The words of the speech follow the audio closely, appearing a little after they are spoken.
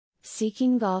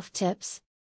Seeking golf tips?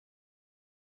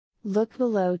 Look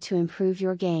below to improve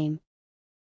your game.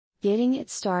 Getting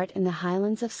its start in the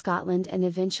Highlands of Scotland and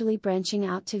eventually branching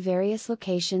out to various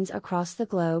locations across the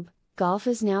globe, golf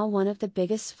is now one of the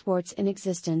biggest sports in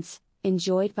existence,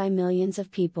 enjoyed by millions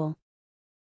of people.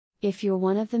 If you're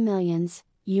one of the millions,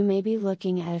 you may be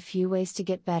looking at a few ways to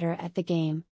get better at the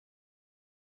game.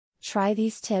 Try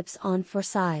these tips on for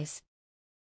size.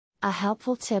 A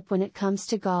helpful tip when it comes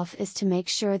to golf is to make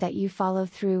sure that you follow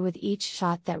through with each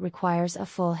shot that requires a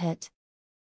full hit.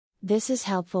 This is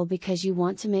helpful because you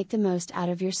want to make the most out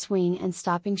of your swing, and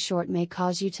stopping short may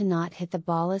cause you to not hit the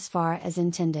ball as far as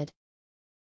intended.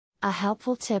 A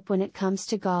helpful tip when it comes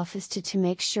to golf is to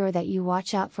make sure that you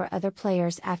watch out for other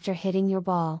players after hitting your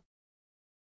ball.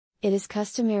 It is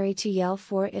customary to yell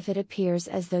for if it appears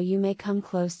as though you may come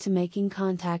close to making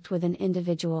contact with an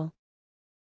individual.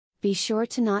 Be sure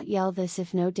to not yell this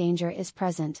if no danger is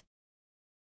present.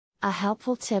 A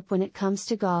helpful tip when it comes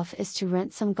to golf is to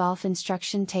rent some golf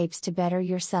instruction tapes to better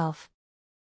yourself.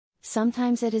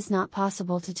 Sometimes it is not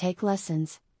possible to take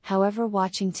lessons, however,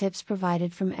 watching tips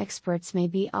provided from experts may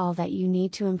be all that you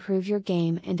need to improve your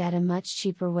game, and at a much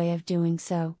cheaper way of doing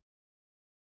so.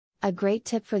 A great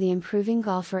tip for the improving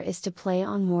golfer is to play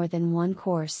on more than one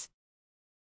course.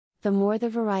 The more the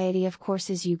variety of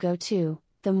courses you go to,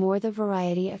 the more the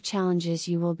variety of challenges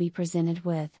you will be presented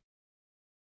with.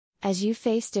 As you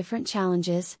face different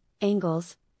challenges,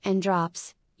 angles, and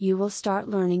drops, you will start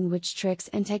learning which tricks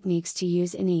and techniques to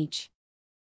use in each.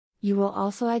 You will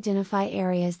also identify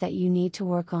areas that you need to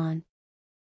work on.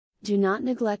 Do not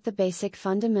neglect the basic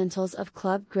fundamentals of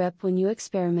club grip when you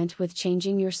experiment with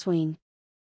changing your swing.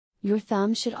 Your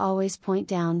thumb should always point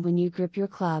down when you grip your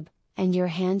club, and your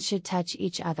hands should touch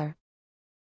each other.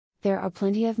 There are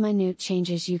plenty of minute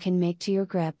changes you can make to your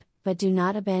grip, but do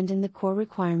not abandon the core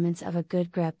requirements of a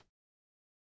good grip.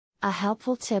 A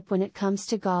helpful tip when it comes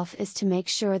to golf is to make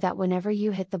sure that whenever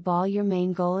you hit the ball, your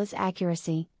main goal is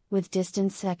accuracy, with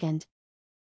distance second.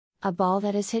 A ball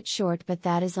that is hit short but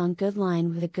that is on good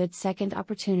line with a good second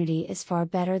opportunity is far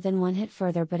better than one hit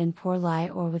further but in poor lie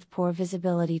or with poor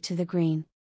visibility to the green.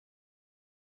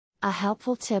 A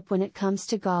helpful tip when it comes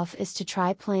to golf is to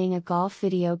try playing a golf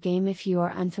video game if you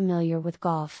are unfamiliar with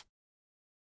golf.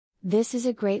 This is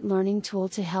a great learning tool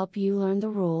to help you learn the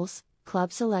rules,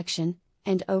 club selection,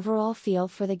 and overall feel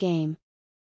for the game.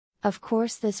 Of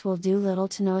course, this will do little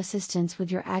to no assistance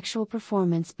with your actual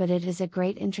performance, but it is a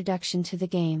great introduction to the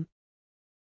game.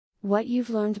 What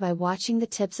you've learned by watching the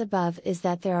tips above is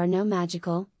that there are no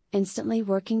magical, instantly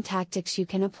working tactics you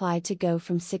can apply to go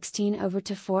from 16 over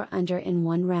to 4 under in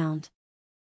one round.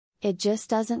 It just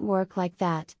doesn't work like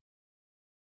that.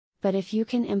 But if you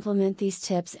can implement these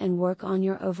tips and work on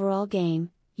your overall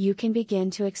game, you can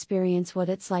begin to experience what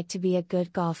it's like to be a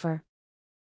good golfer.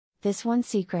 This one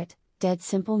secret, dead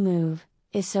simple move,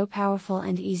 is so powerful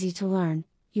and easy to learn,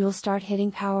 you'll start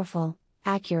hitting powerful,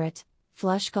 accurate,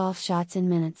 flush golf shots in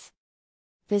minutes.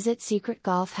 Visit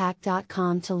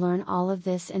secretgolfhack.com to learn all of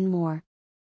this and more.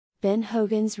 Ben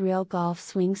Hogan's real golf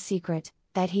swing secret,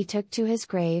 that he took to his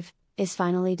grave, is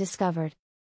finally discovered.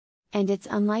 And it's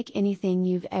unlike anything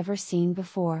you've ever seen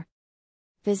before.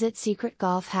 Visit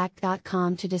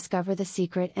secretgolfhack.com to discover the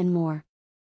secret and more.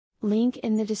 Link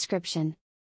in the description.